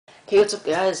Hey, what's up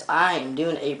guys? I am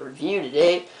doing a review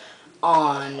today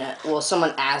on, well,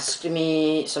 someone asked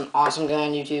me, some awesome guy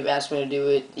on YouTube asked me to do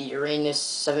it, the Uranus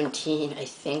 17, I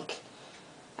think,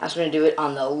 asked me to do it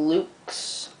on the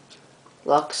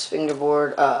Luxe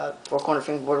fingerboard, four-corner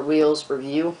fingerboard wheels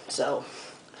review. So,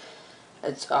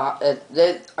 it's, I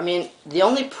mean, the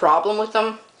only problem with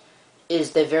them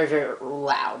is they're very, very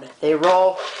loud. They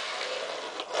roll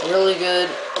really good,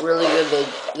 really good.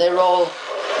 They roll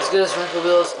as good as wrinkle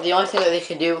wheels. The only thing that they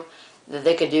could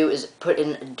do is put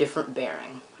in a different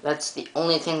bearing. That's the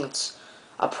only thing that's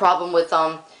a problem with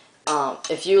them.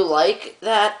 If you like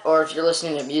that, or if you're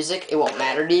listening to music, it won't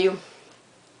matter to you.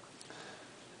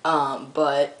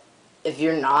 But if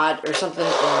you're not, or something,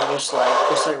 and you're just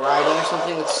like riding or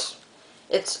something,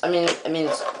 I mean,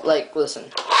 it's like, listen,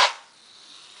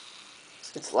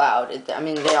 it's loud. I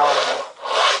mean,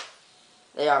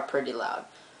 they are pretty loud.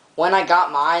 When I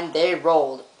got mine, they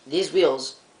rolled. These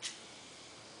wheels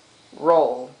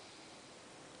roll.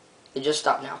 They just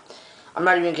stopped now. I'm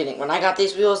not even kidding. When I got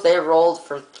these wheels, they rolled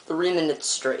for 3 minutes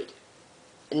straight.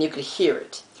 And you could hear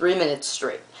it. 3 minutes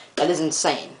straight. That is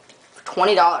insane. For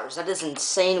 $20, that is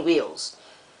insane wheels.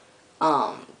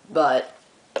 But,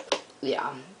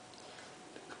 yeah.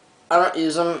 I don't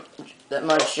use them that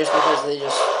much just because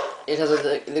of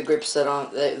the grips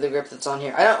the grip that's on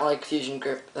here. I don't like Fusion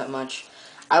grip that much.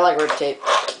 I like rip tape.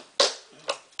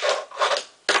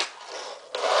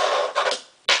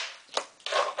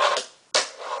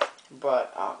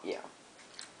 But, yeah.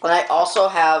 But I also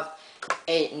have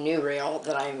a new rail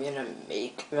that I'm going to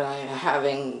make, that I'm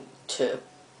having to,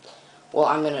 well,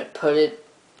 I'm going to put it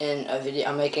in a video.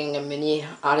 I'm making a mini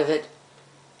out of it,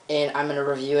 and I'm going to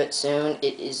review it soon.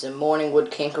 It is a morning wood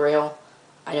kink rail.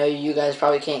 I know you guys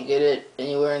probably can't get it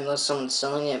anywhere unless someone's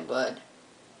selling it, but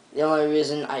the only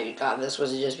reason I got this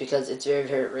was just because it's very,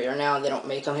 very rare now. They don't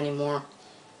make them anymore.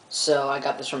 So I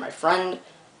got this from my friend,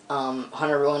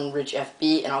 Hunter1 Rich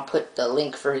FB, and I'll put the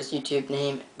link for his YouTube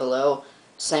name below.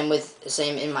 Same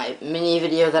in my mini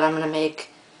video that I'm gonna make.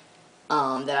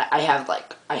 That I have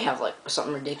like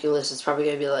something ridiculous. It's probably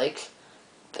gonna be like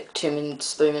 2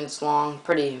 minutes, 3 minutes long.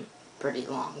 Pretty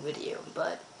long video,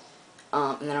 but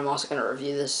and then I'm also gonna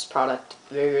review this product.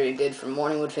 Very, very good from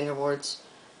Morningwood fingerboards.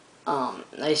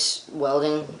 Nice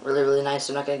welding, really nice.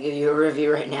 I'm not gonna give you a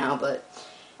review right now, but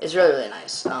it's really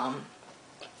nice.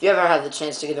 If you ever have the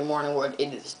chance to get a Morningwood,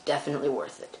 it is definitely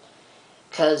worth it.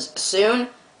 Because soon,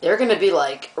 they're going to be,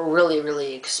 like,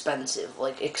 really expensive.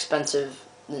 Like,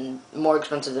 more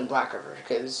expensive than Black River.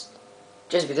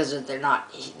 Just because they're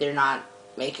not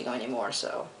making them anymore,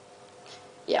 so.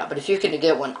 Yeah, but if you can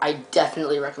get one, I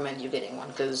definitely recommend you getting one.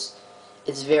 Because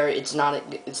it's not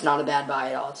a bad buy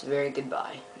at all. It's a very good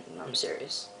buy. I'm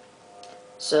serious.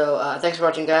 So, thanks for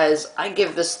watching, guys. I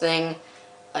give this thing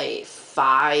a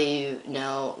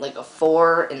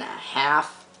 4.5.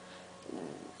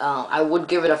 I would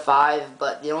give it a 5,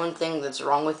 but the only thing that's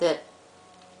wrong with it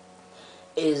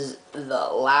is the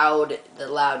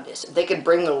loudness. If they could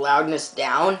bring the loudness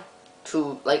down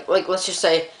to like let's just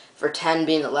say for 10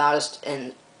 being the loudest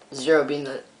and 0 being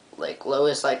the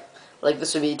lowest, like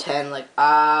this would be 10,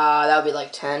 that would be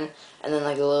like 10, and then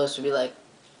the lowest would be like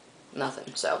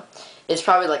nothing. So it's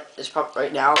probably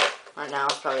right now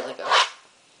it's probably like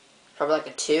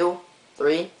a 2,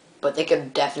 3, but they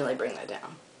could definitely bring that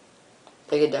down.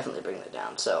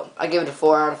 So I give it a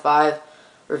 4 out of 5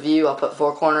 review. I'll put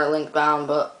Four Corner link down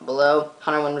below,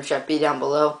 Hunter1 Rich FB down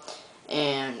below,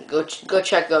 and go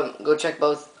check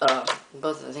both of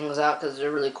the things out because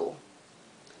they're really cool.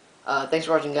 Thanks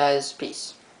for watching, guys.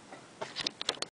 Peace.